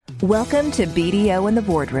Welcome to BDO in the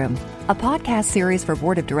Boardroom, a podcast series for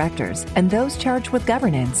board of directors and those charged with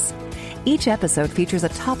governance. Each episode features a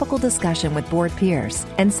topical discussion with board peers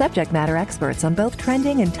and subject matter experts on both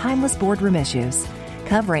trending and timeless boardroom issues,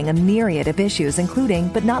 covering a myriad of issues including,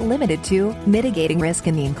 but not limited to, mitigating risk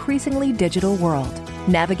in the increasingly digital world,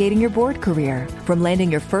 navigating your board career, from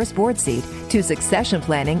landing your first board seat to succession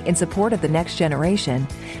planning in support of the next generation,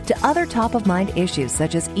 to other top-of-mind issues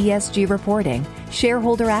such as ESG reporting,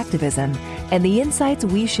 shareholder activism, and the insights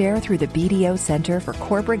we share through the BDO Center for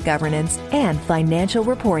Corporate Governance and Financial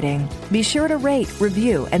Reporting. Be sure to rate,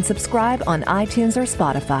 review, and subscribe on iTunes or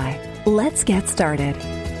Spotify. Let's get started.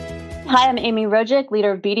 Hi, I'm Amy Rojic,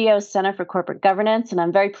 leader of BDO's Center for Corporate Governance, and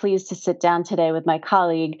I'm very pleased to sit down today with my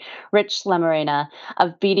colleague, Rich Lamarena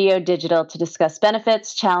of BDO Digital to discuss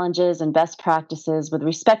benefits, challenges, and best practices with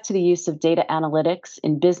respect to the use of data analytics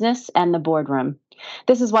in business and the boardroom.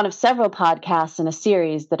 This is one of several podcasts in a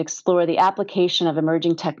series that explore the application of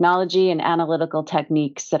emerging technology and analytical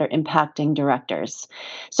techniques that are impacting directors.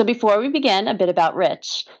 So before we begin, a bit about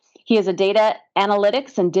Rich. He is a data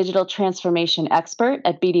analytics and digital transformation expert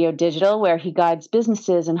at BDO Digital, where he guides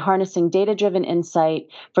businesses in harnessing data-driven insight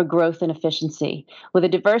for growth and efficiency. With a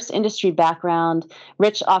diverse industry background,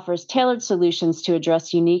 Rich offers tailored solutions to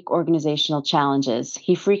address unique organizational challenges.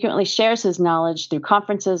 He frequently shares his knowledge through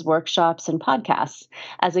conferences, workshops, and podcasts.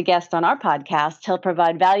 As a guest on our podcast, he'll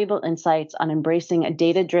provide valuable insights on embracing a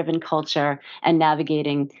data-driven culture and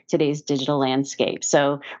navigating today's digital landscape.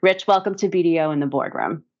 So, Rich, welcome to BDO in the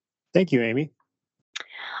Boardroom. Thank you, Amy.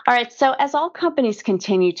 All right. So as all companies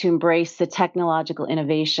continue to embrace the technological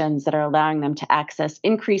innovations that are allowing them to access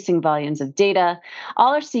increasing volumes of data,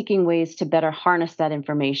 all are seeking ways to better harness that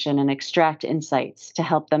information and extract insights to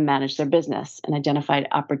help them manage their business and identify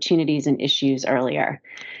opportunities and issues earlier.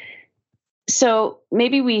 So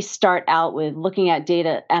maybe we start out with looking at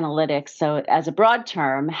data analytics. So as a broad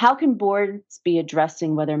term, how can boards be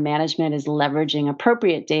addressing whether management is leveraging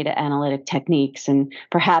appropriate data analytic techniques? And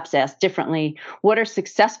perhaps asked differently, what are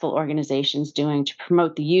successful organizations doing to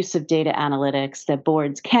promote the use of data analytics that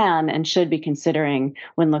boards can and should be considering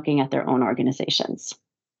when looking at their own organizations?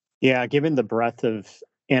 Yeah, given the breadth of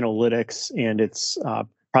analytics and its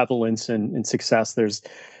prevalence and success, there's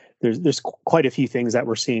quite a few things that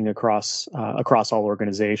we're seeing across all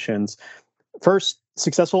organizations. First,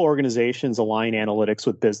 successful organizations align analytics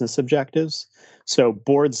with business objectives. So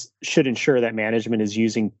boards should ensure that management is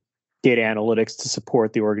using data analytics to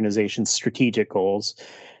support the organization's strategic goals.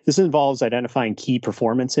 This involves identifying key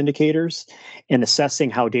performance indicators and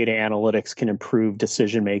assessing how data analytics can improve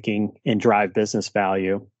decision-making and drive business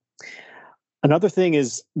value. Another thing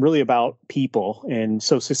is really about people. And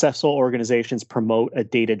so successful organizations promote a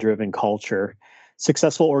data-driven culture.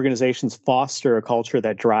 Successful organizations foster a culture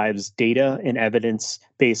that drives data and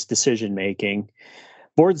evidence-based decision-making.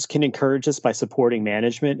 Boards can encourage this by supporting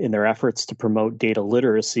management in their efforts to promote data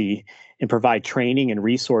literacy and provide training and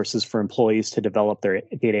resources for employees to develop their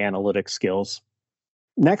data analytics skills.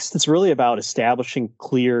 Next, it's really about establishing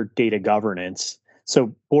clear data governance.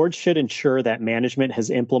 So boards should ensure that management has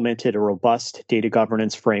implemented a robust data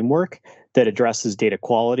governance framework that addresses data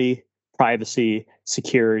quality, privacy,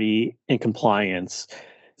 security, and compliance.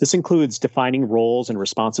 This includes defining roles and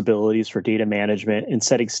responsibilities for data management and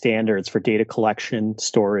setting standards for data collection,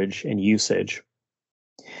 storage, and usage.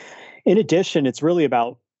 In addition, it's really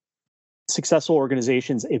about successful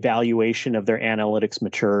organizations' evaluation of their analytics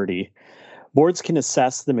maturity. Boards can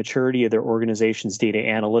assess the maturity of their organization's data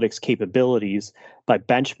analytics capabilities by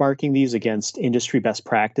benchmarking these against industry best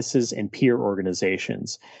practices and peer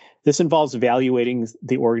organizations. This involves evaluating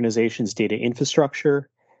the organization's data infrastructure,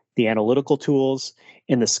 the analytical tools,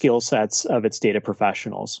 and the skill sets of its data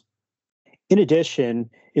professionals. In addition,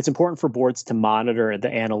 it's important for boards to monitor the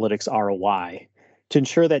analytics ROI. To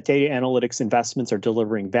ensure that data analytics investments are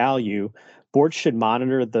delivering value, boards should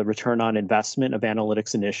monitor the return on investment of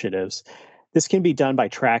analytics initiatives. This can be done by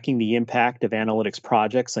tracking the impact of analytics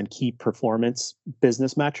projects on key performance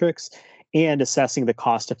business metrics and assessing the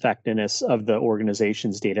cost effectiveness of the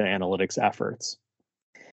organization's data analytics efforts.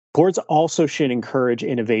 Boards also should encourage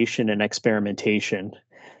innovation and experimentation.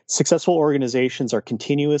 Successful organizations are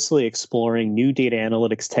continuously exploring new data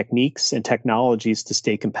analytics techniques and technologies to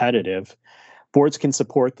stay competitive. Boards can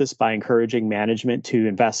support this by encouraging management to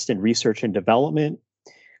invest in research and development,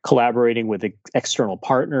 collaborating with external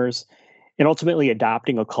partners, and ultimately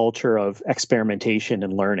adopting a culture of experimentation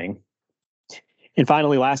and learning. And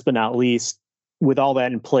finally, last but not least, with all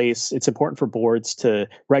that in place, it's important for boards to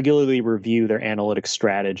regularly review their analytics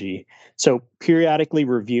strategy. So periodically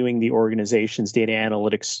reviewing the organization's data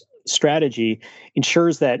analytics strategy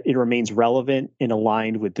ensures that it remains relevant and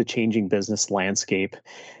aligned with the changing business landscape.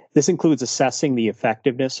 This includes assessing the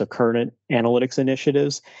effectiveness of current analytics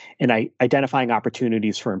initiatives and identifying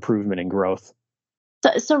opportunities for improvement and growth.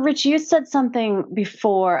 So, Rich, you said something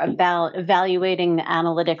before about evaluating the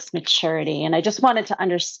analytics maturity, and I just wanted to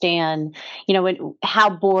understand, how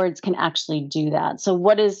boards can actually do that. So,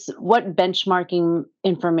 what benchmarking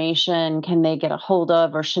information can they get a hold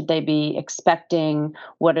of, or should they be expecting?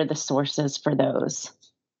 What are the sources for those?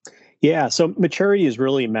 Yeah, so maturity is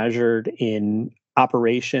really measured in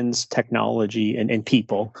operations, technology, and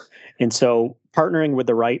people. And so partnering with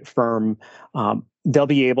the right firm, they'll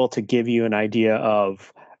be able to give you an idea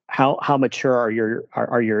of how mature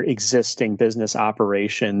are your existing business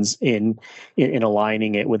operations in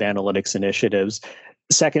aligning it with analytics initiatives.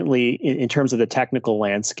 Secondly, in terms of the technical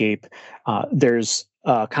landscape, there's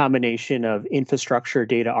a combination of infrastructure,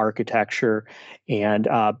 data architecture, and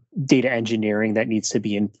data engineering that needs to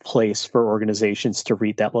be in place for organizations to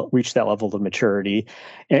reach that level of maturity.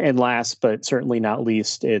 And last, but certainly not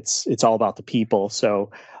least, it's all about the people.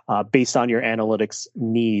 So, based on your analytics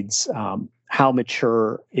needs, how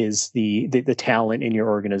mature is the talent in your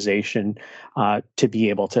organization to be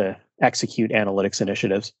able to execute analytics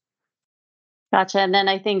initiatives? Gotcha. And then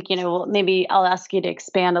I think, maybe I'll ask you to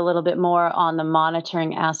expand a little bit more on the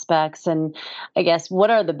monitoring aspects. And I guess, what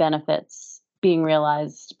are the benefits being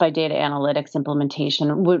realized by data analytics implementation?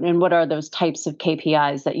 And what are those types of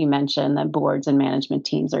KPIs that you mentioned that boards and management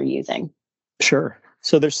teams are using? Sure.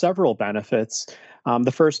 So there's several benefits.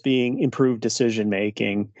 The first being improved decision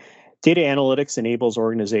making. Data analytics enables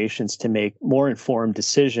organizations to make more informed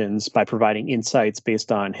decisions by providing insights based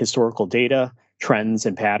on historical data, trends,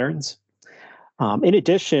 and patterns. In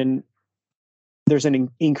addition, there's an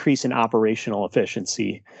increase in operational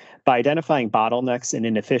efficiency. By identifying bottlenecks and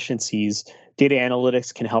inefficiencies, data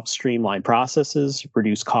analytics can help streamline processes,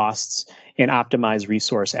 reduce costs, and optimize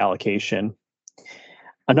resource allocation.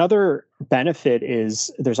 Another benefit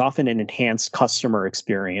is there's often an enhanced customer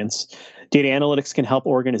experience. Data analytics can help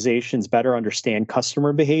organizations better understand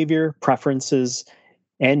customer behavior, preferences,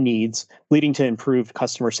 and needs, leading to improved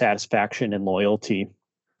customer satisfaction and loyalty.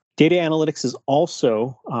 Data analytics is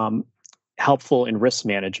also helpful in risk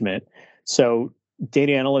management. So,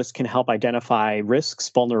 data analytics can help identify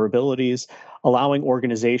risks, vulnerabilities, allowing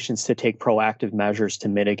organizations to take proactive measures to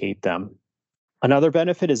mitigate them. Another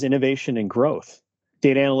benefit is innovation and growth.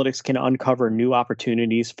 Data analytics can uncover new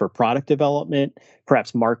opportunities for product development,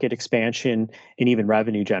 perhaps market expansion, and even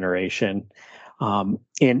revenue generation.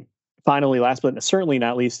 And finally, last but certainly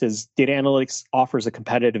not least, is data analytics offers a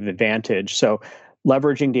competitive advantage. So,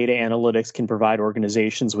 leveraging data analytics can provide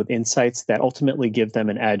organizations with insights that ultimately give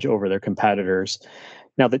them an edge over their competitors.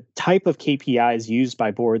 Now, the type of KPIs used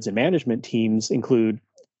by boards and management teams include,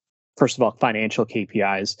 first of all, financial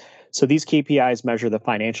KPIs. So these KPIs measure the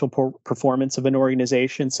financial performance of an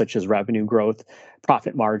organization, such as revenue growth,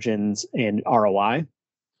 profit margins, and ROI.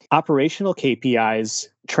 Operational KPIs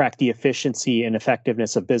track the efficiency and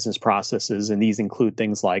effectiveness of business processes, and these include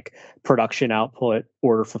things like production output,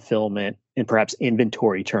 order fulfillment, and perhaps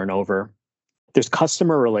inventory turnover. There's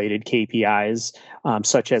customer-related KPIs,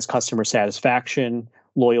 such as customer satisfaction,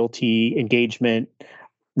 loyalty, engagement,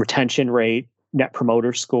 retention rate, net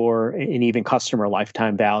promoter score, and even customer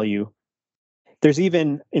lifetime value. There's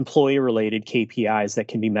even employee-related KPIs that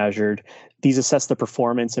can be measured. These assess the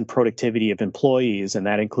performance and productivity of employees, and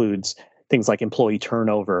that includes things like employee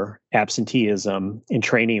turnover, absenteeism, and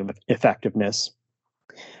training effectiveness.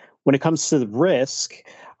 When it comes to the risk,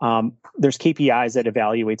 there's KPIs that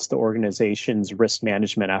evaluates the organization's risk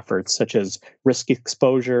management efforts, such as risk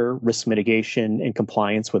exposure, risk mitigation, and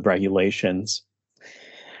compliance with regulations.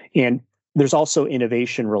 And there's also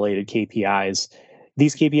innovation-related KPIs.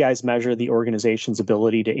 These KPIs measure the organization's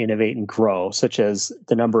ability to innovate and grow, such as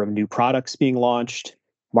the number of new products being launched,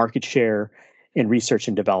 market share, and research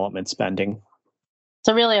and development spending.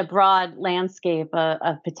 So really a broad landscape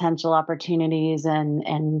of potential opportunities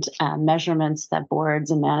and measurements that boards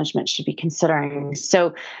and management should be considering.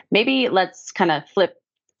 So maybe let's kind of flip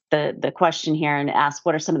the question here and ask,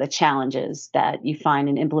 what are some of the challenges that you find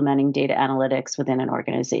in implementing data analytics within an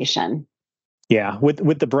organization? Yeah,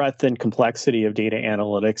 with the breadth and complexity of data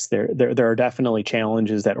analytics, there are definitely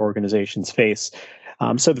challenges that organizations face.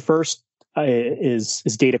 So the first is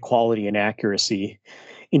data quality and accuracy.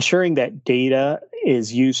 Ensuring that data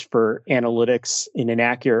is used for analytics in an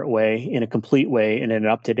accurate way, in a complete way, and in an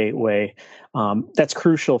up-to-date way, that's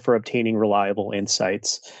crucial for obtaining reliable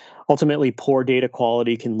insights. Ultimately, poor data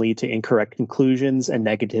quality can lead to incorrect conclusions and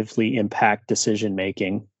negatively impact decision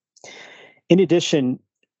making. In addition,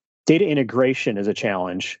 Data integration is a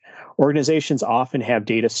challenge. Organizations often have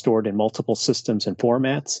data stored in multiple systems and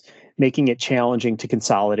formats, making it challenging to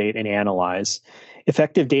consolidate and analyze.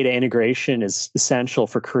 Effective data integration is essential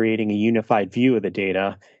for creating a unified view of the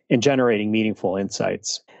data and generating meaningful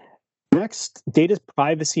insights. Next, data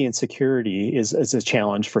privacy and security is a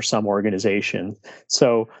challenge for some organizations.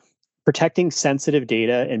 So, protecting sensitive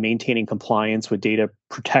data and maintaining compliance with data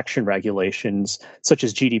protection regulations, such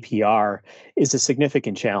as GDPR, is a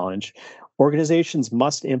significant challenge. Organizations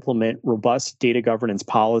must implement robust data governance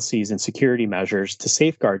policies and security measures to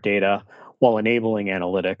safeguard data while enabling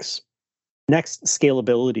analytics. Next,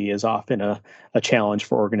 scalability is often a challenge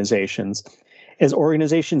for organizations. As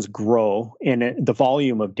organizations grow and the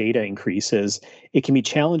volume of data increases, it can be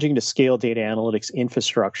challenging to scale data analytics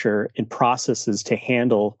infrastructure and processes to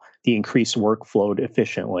handle the increased workload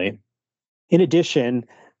efficiently. In addition,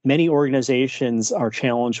 many organizations are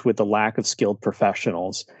challenged with the lack of skilled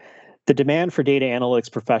professionals. The demand for data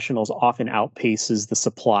analytics professionals often outpaces the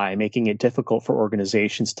supply, making it difficult for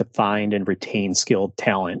organizations to find and retain skilled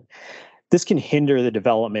talent. This can hinder the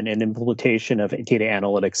development and implementation of data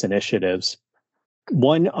analytics initiatives.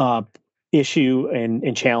 One issue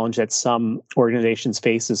and challenge that some organizations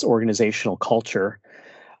face is organizational culture.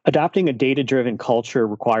 Adopting a data-driven culture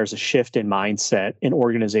requires a shift in mindset and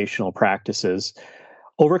organizational practices.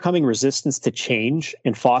 Overcoming resistance to change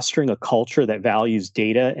and fostering a culture that values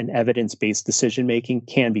data and evidence-based decision-making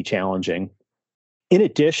can be challenging. In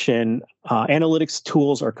addition, analytics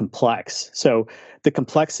tools are complex. So the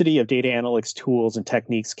complexity of data analytics tools and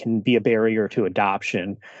techniques can be a barrier to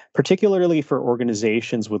adoption, particularly for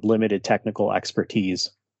organizations with limited technical expertise.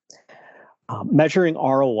 Measuring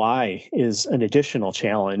ROI is an additional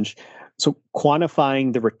challenge. So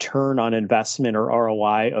quantifying the return on investment or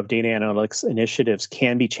ROI of data analytics initiatives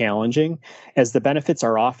can be challenging, as the benefits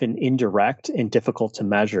are often indirect and difficult to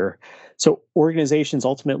measure. So organizations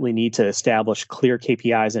ultimately need to establish clear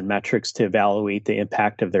KPIs and metrics to evaluate the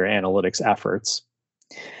impact of their analytics efforts.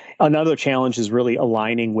 Another challenge is really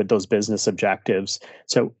aligning with those business objectives.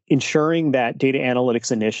 So ensuring that data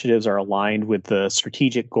analytics initiatives are aligned with the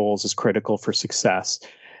strategic goals is critical for success.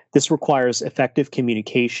 This requires effective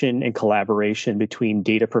communication and collaboration between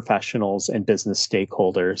data professionals and business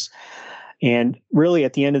stakeholders. And really,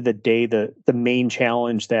 at the end of the day, the main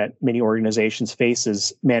challenge that many organizations face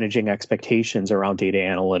is managing expectations around data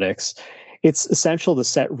analytics. It's essential to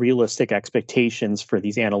set realistic expectations for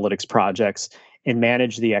these analytics projects and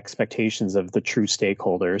manage the expectations of the true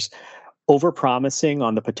stakeholders. Overpromising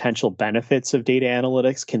on the potential benefits of data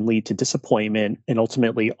analytics can lead to disappointment and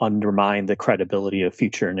ultimately undermine the credibility of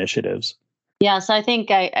future initiatives. Yeah, so I think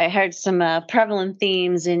I heard some prevalent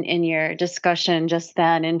themes in your discussion just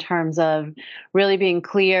then, in terms of really being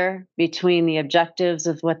clear between the objectives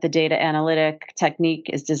of what the data analytic technique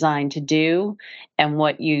is designed to do and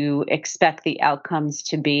what you expect the outcomes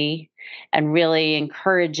to be, and really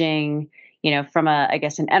encouraging, from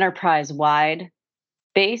an enterprise-wide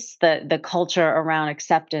base, the culture around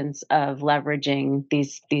acceptance of leveraging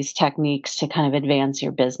these techniques to kind of advance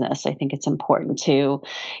your business. I think it's important to,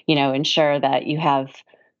 ensure that you have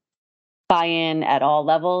buy-in at all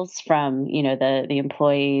levels, from the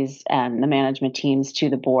employees and the management teams to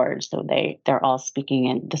the board, so they're all speaking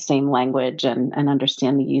in the same language and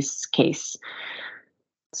understand the use case.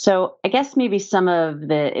 So I guess maybe some of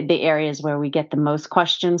the areas where we get the most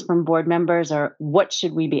questions from board members are, what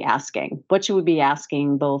should we be asking? What should we be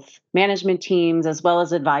asking both management teams as well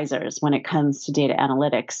as advisors when it comes to data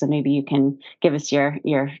analytics? So maybe you can give us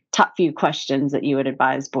your top few questions that you would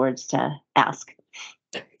advise boards to ask.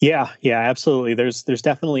 Yeah, absolutely. There's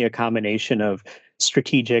definitely a combination of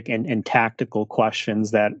strategic and tactical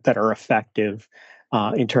questions that are effective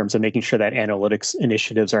in terms of making sure that analytics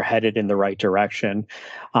initiatives are headed in the right direction.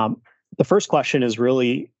 The first question is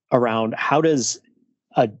really around, how does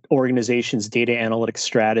an organization's data analytics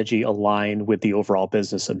strategy align with the overall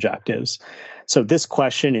business objectives? So this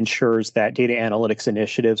question ensures that data analytics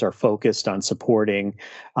initiatives are focused on supporting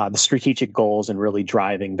the strategic goals and really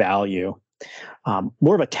driving value.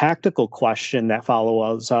 More of a tactical question that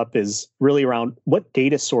follows up is really around, what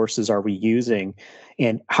data sources are we using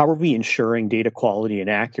and how are we ensuring data quality and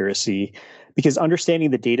accuracy? Because understanding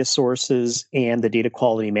the data sources and the data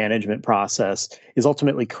quality management process is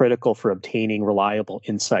ultimately critical for obtaining reliable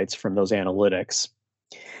insights from those analytics.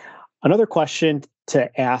 Another question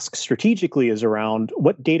to ask strategically is around,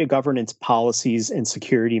 what data governance policies and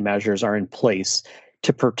security measures are in place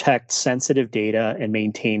to protect sensitive data and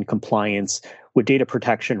maintain compliance with data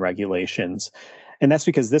protection regulations. And that's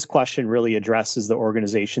because this question really addresses the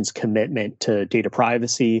organization's commitment to data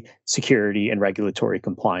privacy, security, and regulatory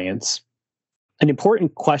compliance. An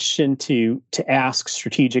important question to ask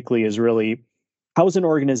strategically is really, how is an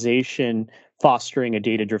organization fostering a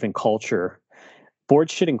data-driven culture?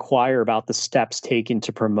 Boards should inquire about the steps taken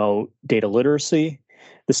to promote data literacy,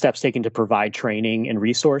 the steps taken to provide training and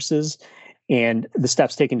resources, and the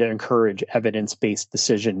steps taken to encourage evidence-based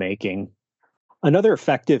decision-making. Another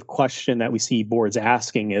effective question that we see boards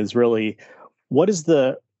asking is really, what is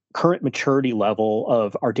the current maturity level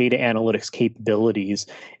of our data analytics capabilities,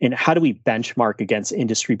 and how do we benchmark against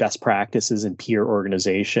industry best practices and peer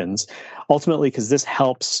organizations? Ultimately, because this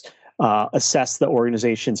helps assess the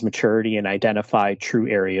organization's maturity and identify true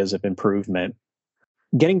areas of improvement.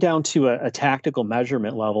 Getting down to a tactical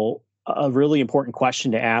measurement level, a really important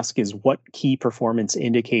question to ask is, what key performance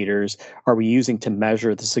indicators are we using to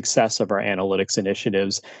measure the success of our analytics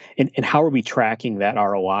initiatives, and how are we tracking that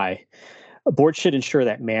ROI? A board should ensure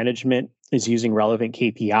that management is using relevant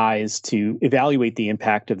KPIs to evaluate the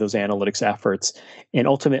impact of those analytics efforts and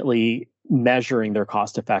ultimately measuring their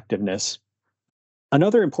cost effectiveness.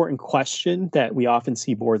 Another important question that we often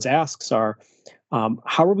see boards ask are,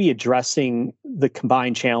 how are we addressing the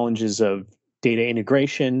combined challenges of data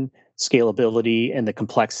integration, scalability, and the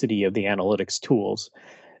complexity of the analytics tools?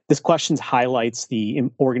 This question highlights the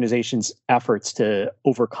organization's efforts to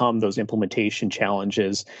overcome those implementation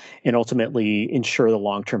challenges and ultimately ensure the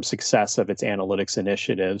long-term success of its analytics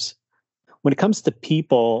initiatives. When it comes to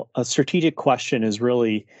people, a strategic question is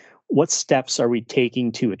really, what steps are we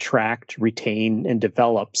taking to attract, retain, and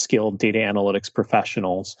develop skilled data analytics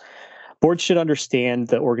professionals? Boards should understand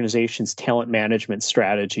the organization's talent management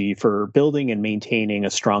strategy for building and maintaining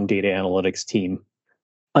a strong data analytics team.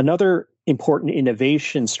 Another important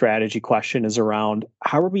innovation strategy question is around,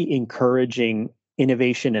 how are we encouraging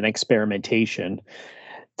innovation and experimentation?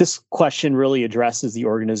 This question really addresses the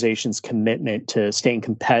organization's commitment to staying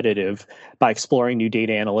competitive by exploring new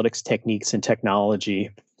data analytics techniques and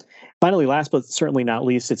technology. Finally, last but certainly not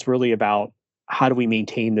least, it's really about, how do we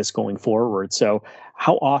maintain this going forward? So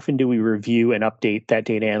how often do we review and update that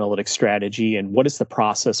data analytics strategy, and what is the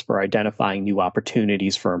process for identifying new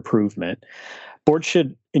opportunities for improvement? Boards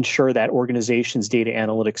should ensure that organizations' data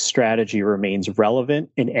analytics strategy remains relevant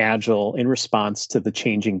and agile in response to the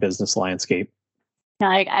changing business landscape.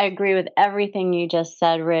 I agree with everything you just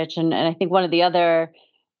said, Rich. And I think one of the other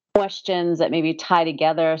questions that maybe tie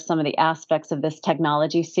together some of the aspects of this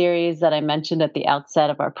technology series that I mentioned at the outset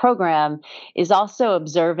of our program is also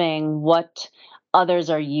observing what others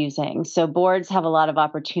are using. So boards have a lot of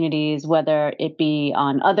opportunities, whether it be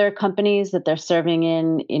on other companies that they're serving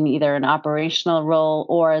in either an operational role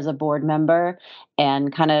or as a board member,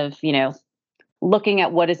 and kind of, looking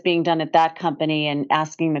at what is being done at that company and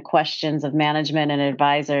asking the questions of management and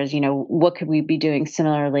advisors, what could we be doing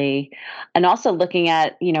similarly? And also looking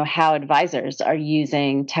at, how advisors are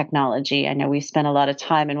using technology. I know we spent a lot of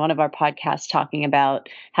time in one of our podcasts talking about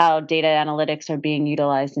how data analytics are being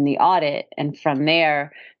utilized in the audit. And from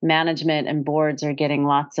there, management and boards are getting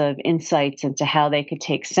lots of insights into how they could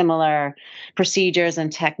take similar procedures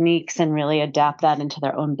and techniques and really adapt that into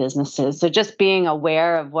their own businesses. So just being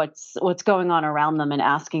aware of what's going on around them and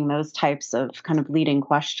asking those types of kind of leading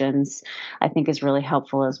questions, I think is really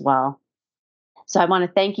helpful as well. So I want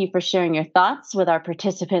to thank you for sharing your thoughts with our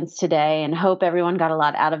participants today, and hope everyone got a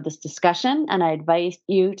lot out of this discussion. And I invite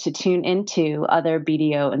you to tune into other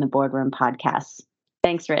BDO in the Boardroom podcasts.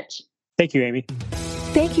 Thanks, Rich. Thank you, Amy.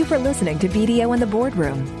 Thank you for listening to BDO in the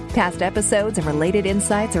Boardroom. Past episodes and related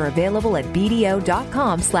insights are available at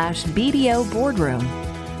bdo.com/BDO Boardroom.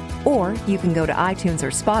 Or you can go to iTunes or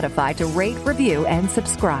Spotify to rate, review, and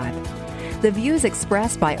subscribe. The views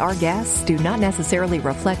expressed by our guests do not necessarily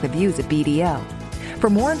reflect the views of BDO. For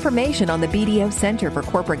more information on the BDO Center for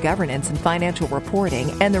Corporate Governance and Financial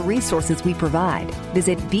Reporting and the resources we provide,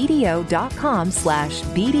 visit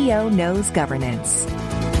bdo.com/BDO Knows Governance.